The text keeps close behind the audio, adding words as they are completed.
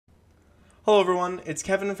Hello everyone, it's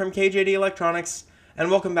Kevin from kjdElectronics, and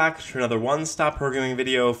welcome back to another one-stop programming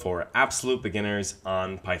video for absolute beginners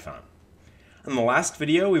on Python. In the last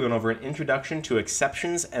video, we went over an introduction to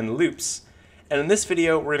exceptions and loops, and in this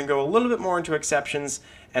video, we're going to go a little bit more into exceptions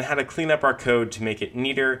and how to clean up our code to make it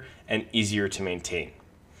neater and easier to maintain.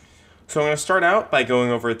 So I'm going to start out by going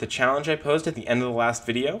over the challenge I posed at the end of the last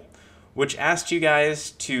video, which asked you guys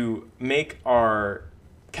to make our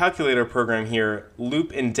calculator program here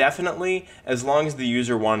loop indefinitely as long as the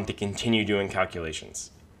user wanted to continue doing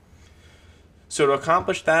calculations. So to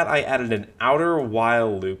accomplish that, I added an outer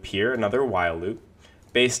while loop here, another while loop,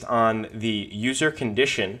 based on the user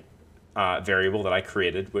condition variable that I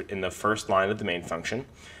created in the first line of the main function.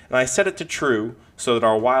 And I set it to true so that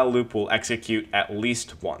our while loop will execute at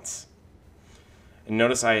least once. And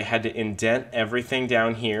notice I had to indent everything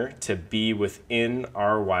down here to be within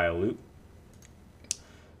our while loop.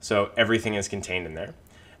 So everything is contained in there.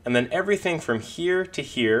 And then everything from here to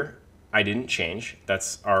here, I didn't change.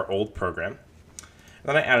 That's our old program. And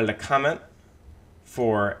then I added a comment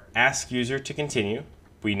for ask user to continue.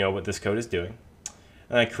 We know what this code is doing.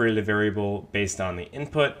 And I created a variable based on the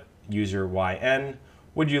input, user yn.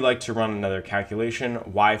 Would you like to run another calculation?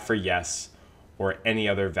 Y for yes, or any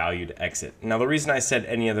other value to exit. Now the reason I said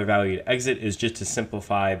any other value to exit is just to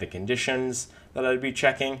simplify the conditions that I'd be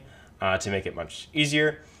checking to make it much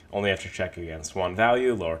easier. Only have to check against one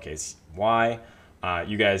value, lowercase y.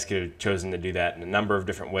 You guys could have chosen to do that in a number of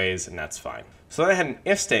different ways, and that's fine. So then I had an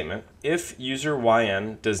if statement. If user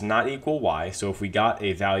yn does not equal y, so if we got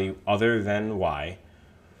a value other than y,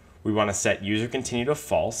 we want to set user continue to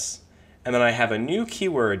false. And then I have a new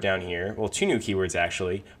keyword down here, well, two new keywords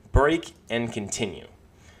actually, break and continue.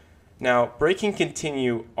 Now, break and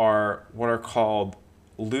continue are what are called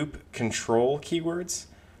loop control keywords.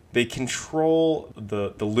 They control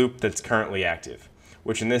the loop that's currently active,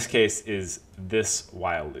 which in this case is this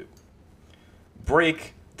while loop.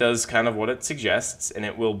 Break does kind of what it suggests, and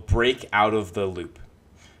it will break out of the loop.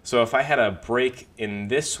 So if I had a break in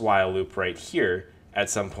this while loop right here, at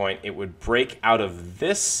some point, it would break out of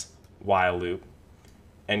this while loop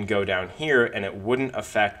and go down here, and it wouldn't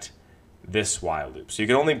affect this while loop. So you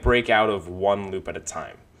can only break out of one loop at a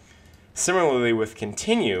time. Similarly with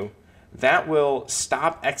continue, that will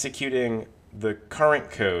stop executing the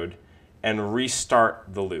current code and restart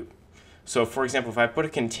the loop. So for example, if I put a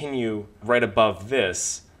continue right above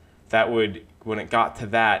this, that would, when it got to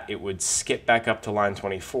that, it would skip back up to line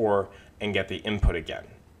 24 and get the input again.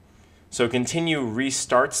 So continue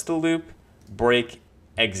restarts the loop, break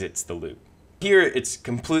exits the loop. Here it's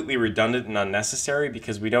completely redundant and unnecessary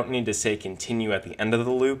because we don't need to say continue at the end of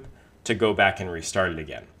the loop to go back and restart it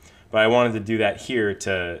again. But I wanted to do that here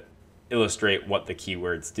to illustrate what the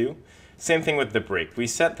keywords do. Same thing with the break. We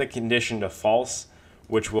set the condition to false,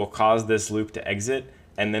 which will cause this loop to exit,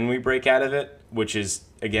 and then we break out of it, which is,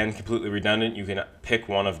 again, completely redundant. You can pick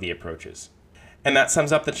one of the approaches. And that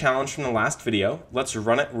sums up the challenge from the last video. Let's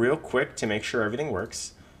run it real quick to make sure everything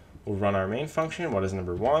works. We'll run our main function. What is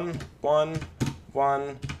number 1? 1,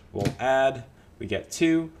 1. We'll add. We get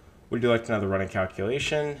 2. Would you like another running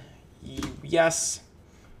calculation? Yes.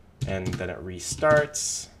 And then it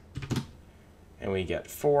restarts. And we get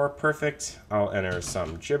 4, perfect. I'll enter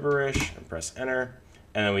some gibberish and press enter,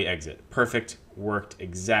 and then we exit. Perfect, worked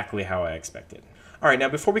exactly how I expected. All right, now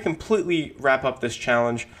before we completely wrap up this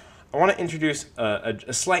challenge, I want to introduce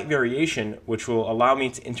a slight variation which will allow me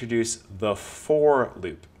to introduce the for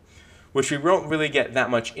loop, which we won't really get that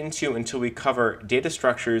much into until we cover data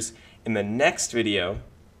structures in the next video,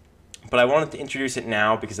 but I wanted to introduce it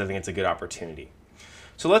now because I think it's a good opportunity.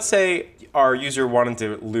 So let's say our user wanted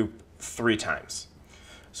to loop 3 times.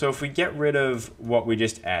 So if we get rid of what we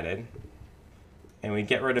just added, and we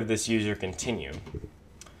get rid of this user continue,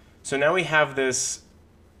 so now we have this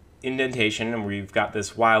indentation, and we've got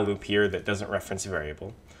this while loop here that doesn't reference a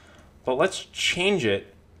variable. But let's change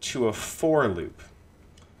it to a for loop.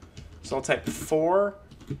 So I'll type for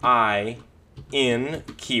I in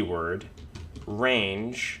keyword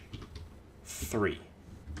range 3.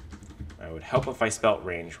 It would help if I spelt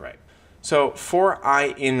range right. So for I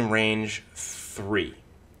in range 3,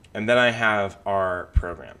 and then I have our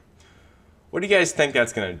program. What do you guys think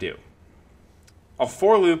that's going to do? A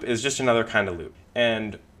for loop is just another kind of loop,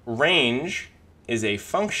 and range is a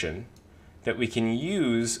function that we can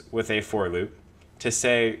use with a for loop to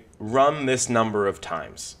say run this number of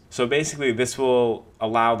times. So basically this will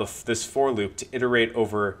allow this for loop to iterate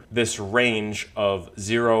over this range of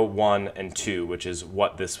 0, 1, and 2, which is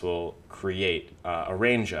what this will create a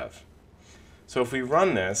range of. So if we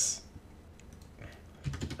run this,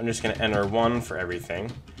 I'm just going to enter 1 for everything,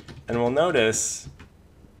 and we'll notice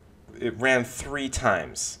it ran 3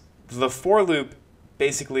 times. The for loop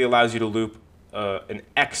basically allows you to loop an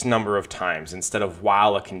X number of times. Instead of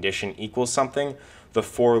while a condition equals something, the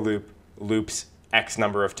for loop loops X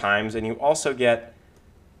number of times, and you also get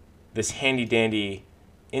this handy dandy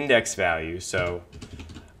index value. So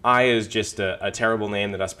I is just a terrible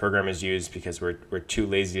name that us programmers use because we're too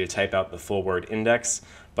lazy to type out the full word index,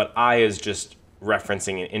 but I is just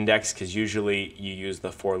referencing an index because usually you use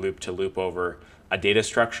the for loop to loop over a data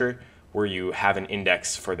structure where you have an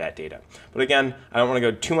index for that data. But again, I don't want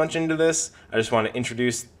to go too much into this. I just want to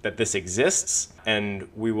introduce that this exists, and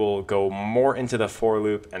we will go more into the for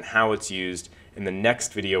loop and how it's used in the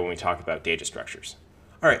next video when we talk about data structures.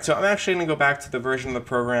 All right, so I'm actually going to go back to the version of the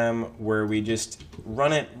program where we just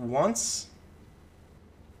run it once.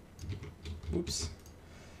 Oops.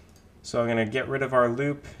 So I'm going to get rid of our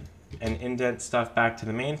loop and indent stuff back to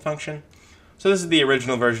the main function. So this is the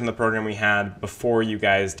original version of the program we had before you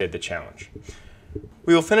guys did the challenge.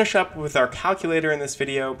 We will finish up with our calculator in this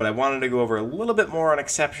video, but I wanted to go over a little bit more on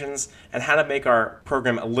exceptions and how to make our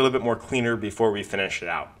program a little bit more cleaner before we finish it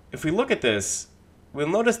out. If we look at this, we'll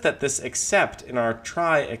notice that this except in our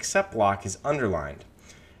try except block is underlined.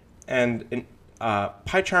 And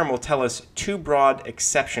PyCharm will tell us 2 broad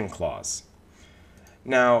exception clause.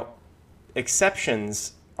 Now,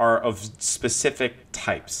 exceptions are of specific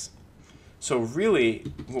types. So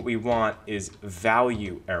really, what we want is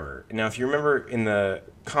value error. Now, if you remember in the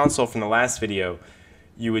console from the last video,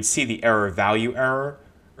 you would see the error value error,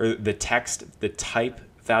 or the text, the type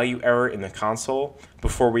value error in the console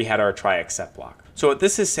before we had our try except block. So what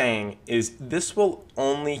this is saying is this will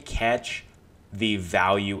only catch the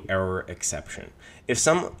value error exception. If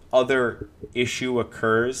some other issue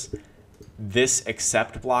occurs, this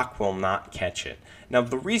except block will not catch it. Now,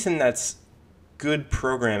 the reason that's good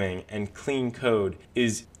programming and clean code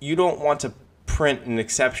is you don't want to print an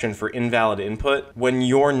exception for invalid input when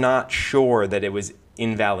you're not sure that it was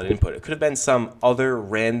invalid input. It could have been some other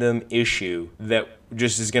random issue that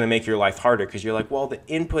just is going to make your life harder because you're like, well, the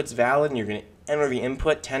input's valid, and you're going to enter the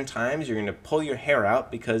input 10 times. You're going to pull your hair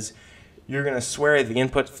out because you're going to swear the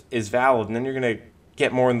input is valid, and then you're going to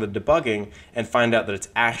get more into the debugging and find out that it's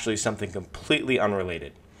actually something completely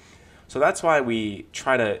unrelated. So that's why we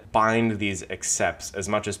try to bind these excepts as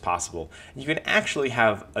much as possible. You can actually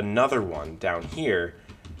have another one down here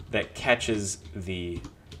that catches the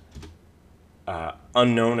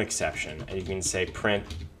unknown exception, and you can say print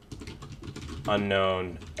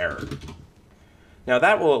unknown error. Now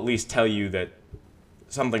that will at least tell you that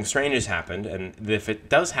something strange has happened, and if it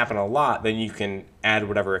does happen a lot, then you can add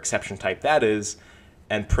whatever exception type that is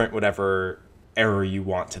and print whatever error you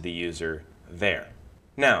want to the user there.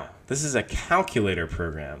 Now, this is a calculator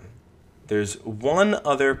program. There's one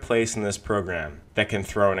other place in this program that can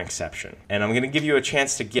throw an exception, and I'm going to give you a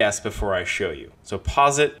chance to guess before I show you. So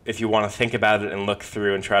pause it if you want to think about it and look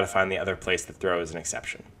through and try to find the other place that throws an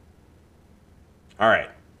exception. All right,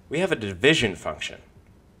 we have a division function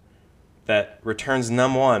that returns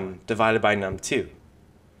num1 divided by num2.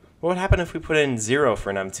 What would happen if we put in 0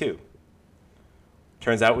 for num2?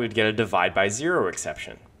 Turns out we would get a divide by 0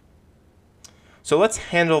 exception. So let's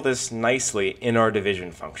handle this nicely in our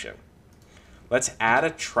division function. Let's add a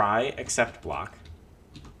try except block,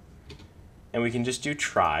 and we can just do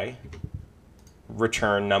try,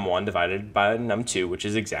 return num1 divided by num2, which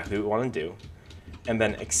is exactly what we want to do, and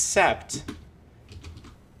then except,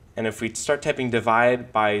 and if we start typing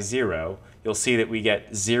divide by 0, you'll see that we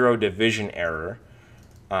get 0 division error,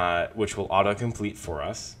 which will autocomplete for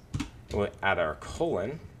us. And we'll add our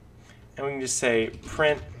colon, and we can just say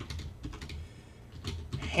print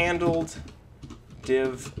handled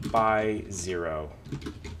div by 0,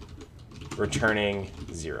 returning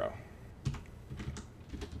 0.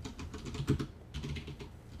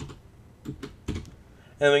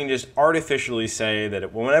 And we can just artificially say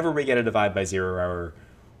that whenever we get a divide by 0 error,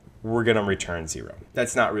 we're going to return 0.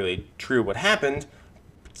 That's not really true what happened.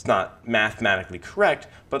 It's not mathematically correct,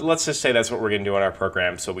 but let's just say that's what we're going to do in our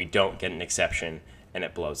program so we don't get an exception and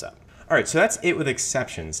it blows up. All right, so that's it with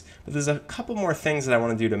exceptions, but there's a couple more things that I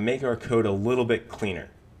want to do to make our code a little bit cleaner.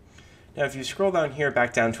 Now, if you scroll down here,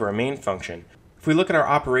 back down to our main function, if we look at our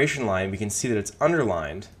operation line, we can see that it's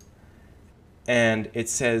underlined, and it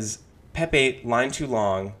says pep8 line too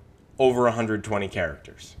long, over 120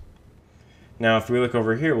 characters. Now, if we look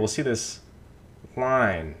over here, we'll see this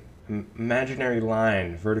line, imaginary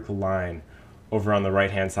line, vertical line, over on the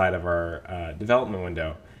right-hand side of our development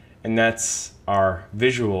window. And that's our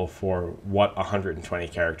visual for what 120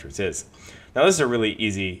 characters is. Now this is a really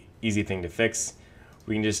easy thing to fix.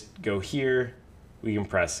 We can just go here, we can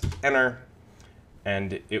press enter,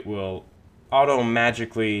 and it will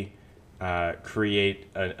auto-magically create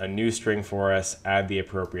a new string for us, add the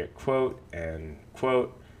appropriate quote, and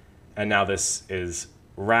now this is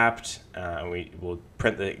wrapped, and we will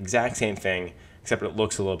print the exact same thing, except it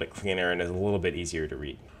looks a little bit cleaner and is a little bit easier to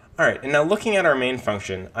read. All right, and now looking at our main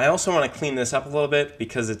function, I also want to clean this up a little bit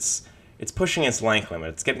because it's pushing its length limit.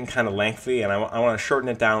 It's getting kind of lengthy, and I want to shorten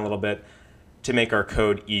it down a little bit to make our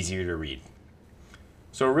code easier to read.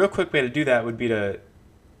 So a real quick way to do that would be to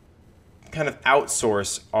kind of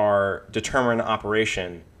outsource our determine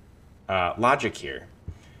operation logic here.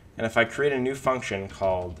 And if I create a new function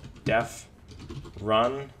called def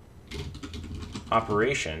run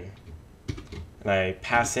operation, and I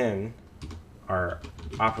pass in our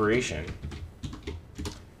operation,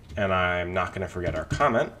 and I'm not going to forget our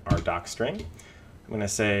comment, our doc string. I'm going to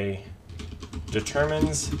say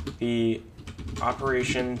determines the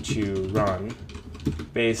operation to run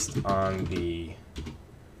based on the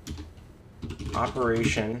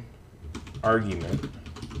operation argument,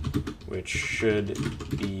 which should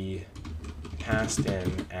be passed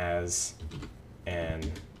in as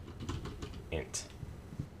an int.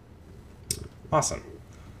 Awesome.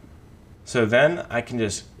 So then I can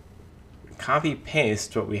just copy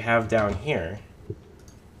paste what we have down here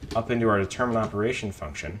up into our determine operation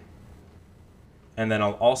function, and then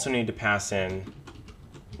I'll also need to pass in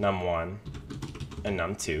num1 and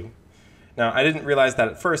num2. Now I didn't realize that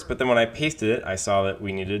at first, but then when I pasted it I saw that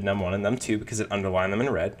we needed num1 and num2 because it underlined them in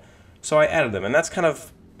red, so I added them. And that's kind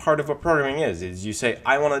of part of what programming is you say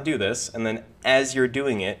I want to do this, and then as you're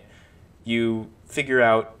doing it you figure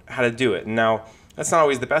out how to do it. And now that's not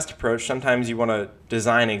always the best approach. Sometimes you want to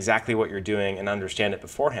design exactly what you're doing and understand it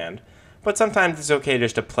beforehand. But sometimes it's okay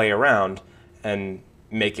just to play around and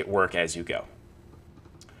make it work as you go.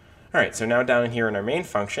 All right, so now down here in our main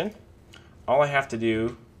function, all I have to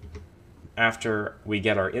do after we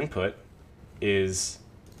get our input is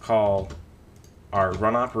call our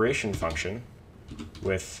run operation function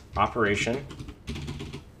with operation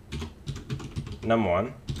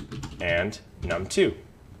num1 and num2.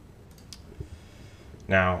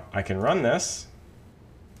 Now I can run this.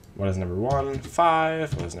 What is number 1?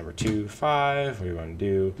 5. What is number 2? 5. What do we want to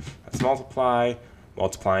do? Let's multiply.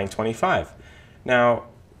 Multiplying 25. Now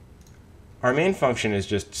our main function is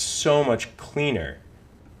just so much cleaner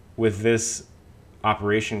with this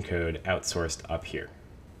operation code outsourced up here.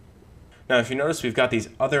 Now if you notice, we've got these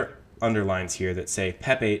other underlines here that say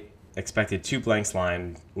pep8 expected 2 blanks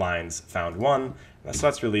lines found 1. So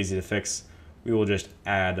that's really easy to fix. We will just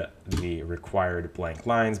add the required blank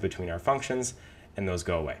lines between our functions, and those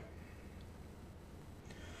go away.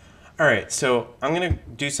 All right, so I'm going to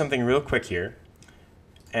do something real quick here,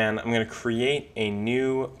 and I'm going to create a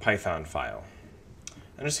new Python file.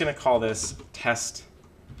 I'm just going to call this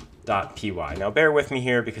test.py. Now bear with me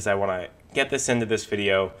here because I want to get this into this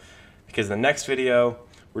video, because the next video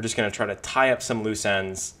we're just going to try to tie up some loose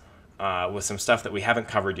ends with some stuff that we haven't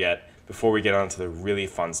covered yet before we get on to the really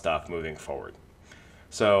fun stuff moving forward.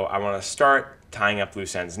 So I want to start tying up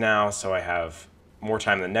loose ends now so I have more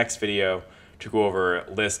time in the next video to go over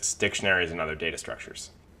lists, dictionaries, and other data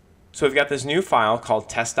structures. So we've got this new file called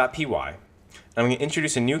test.py, and I'm going to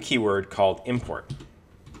introduce a new keyword called import.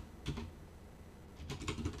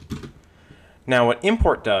 Now what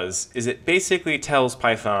import does is it basically tells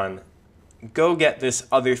Python, go get this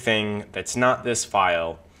other thing that's not this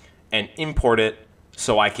file and import it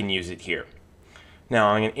so I can use it here.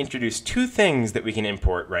 Now I'm going to introduce two things that we can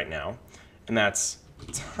import right now, and that's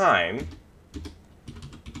time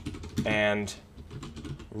and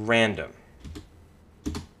random.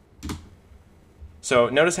 So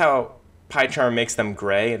notice how PyCharm makes them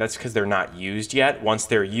gray. That's because they're not used yet. Once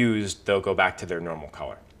they're used, they'll go back to their normal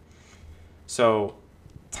color. So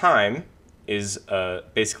time is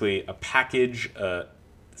basically a package.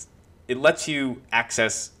 It lets you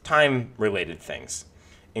access time-related things,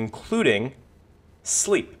 including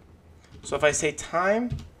sleep. So if I say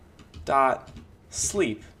time.sleep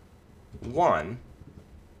 1,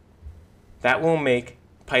 that will make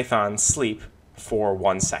Python sleep for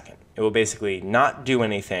 1 second. It will basically not do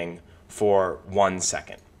anything for 1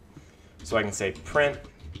 second. So I can say print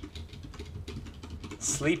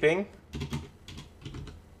sleeping,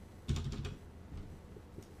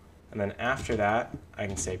 and then after that I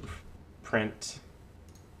can say print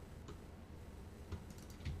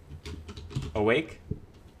awake.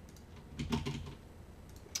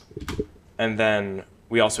 And then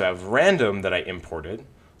we also have random that I imported.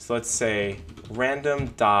 So let's say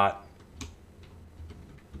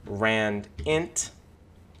random.randint,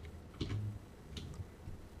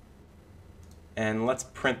 and let's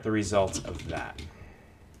print the results of that.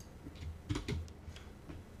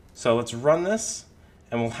 So let's run this,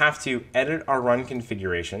 and we'll have to edit our run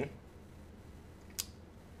configuration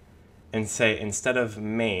and say instead of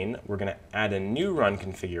main, we're going to add a new run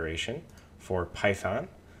configuration for Python,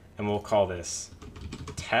 and we'll call this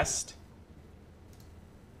test.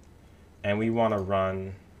 And we want to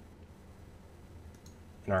run,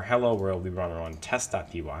 in our hello world, we want to run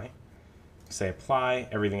test.py. Say apply,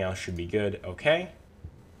 everything else should be good, okay.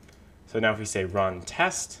 So now if we say run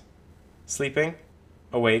test, sleeping,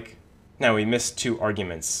 awake, now we missed 2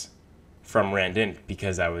 arguments from randint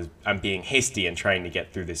because I'm being hasty and trying to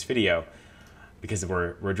get through this video because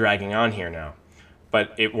we're dragging on here now.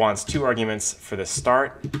 But it wants 2 arguments for the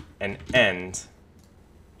start and end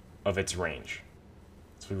of its range.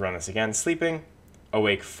 So we run this again, sleeping,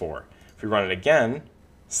 awake 4. If we run it again,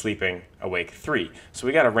 sleeping, awake 3. So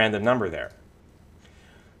we got a random number there.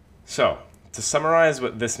 So to summarize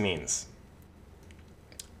what this means,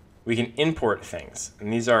 we can import things,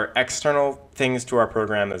 and these are external things to our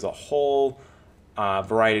program. There's a whole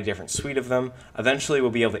variety of different suite of them. Eventually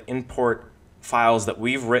we'll be able to import files that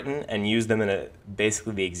we've written and use them in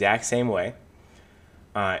basically the exact same way.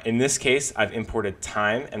 In this case, I've imported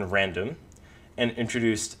time and random and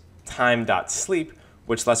introduced time.sleep,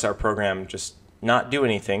 which lets our program just not do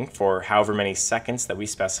anything for however many seconds that we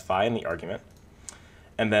specify in the argument.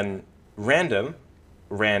 And then random,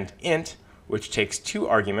 randint, which takes 2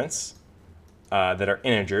 arguments that are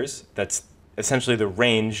integers. That's essentially the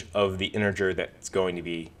range of the integer that's going to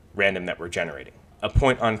be random that we're generating. A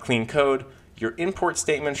point on clean code, your import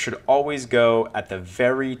statement should always go at the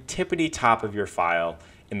very tippity top of your file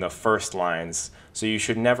in the first lines. So you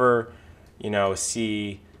should never,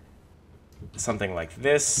 see something like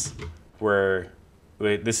this where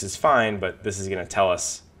this is fine, but this is going to tell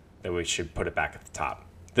us that we should put it back at the top.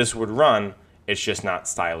 This would run, it's just not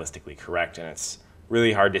stylistically correct, and it's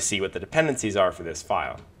really hard to see what the dependencies are for this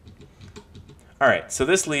file. All right, so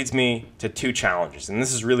this leads me to 2 challenges, and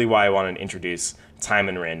this is really why I wanted to introduce time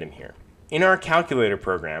and random here. In our calculator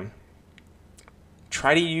program,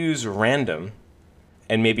 try to use random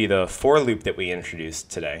and maybe the for loop that we introduced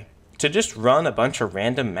today to just run a bunch of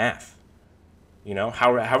random math.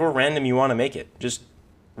 However random you want to make it. Just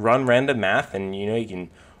run random math, and you can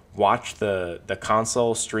watch the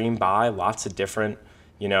console stream by lots of different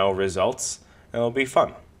results, and it'll be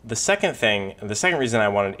fun. The second reason I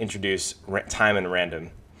wanted to introduce time and random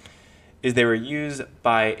is they were used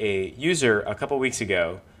by a user a couple weeks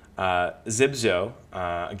ago, Zibzo,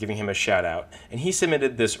 giving him a shout out, and he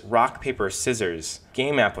submitted this rock, paper, scissors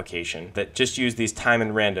game application that just used these time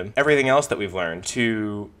and random, everything else that we've learned,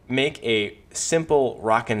 to make a simple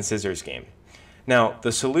rock and scissors game. Now,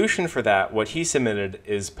 the solution for that, what he submitted,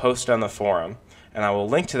 is posted on the forum, and I will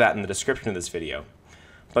link to that in the description of this video.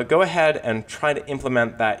 But go ahead and try to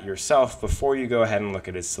implement that yourself before you go ahead and look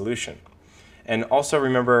at his solution. And also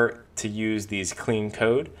remember to use these clean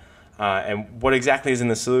code. And what exactly is in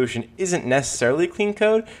the solution isn't necessarily clean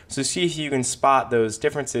code, so see if you can spot those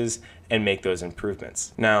differences and make those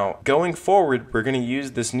improvements. Now, going forward, we're going to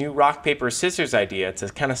use this new rock, paper, scissors idea to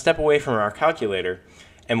kind of step away from our calculator,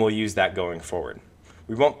 and we'll use that going forward.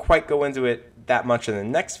 We won't quite go into it that much in the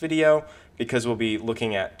next video because we'll be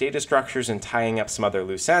looking at data structures and tying up some other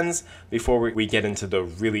loose ends before we get into the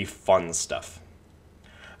really fun stuff.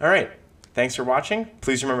 All right. Thanks for watching.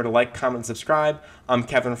 Please remember to like, comment, and subscribe. I'm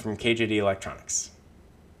Kevin from kjdElectronics.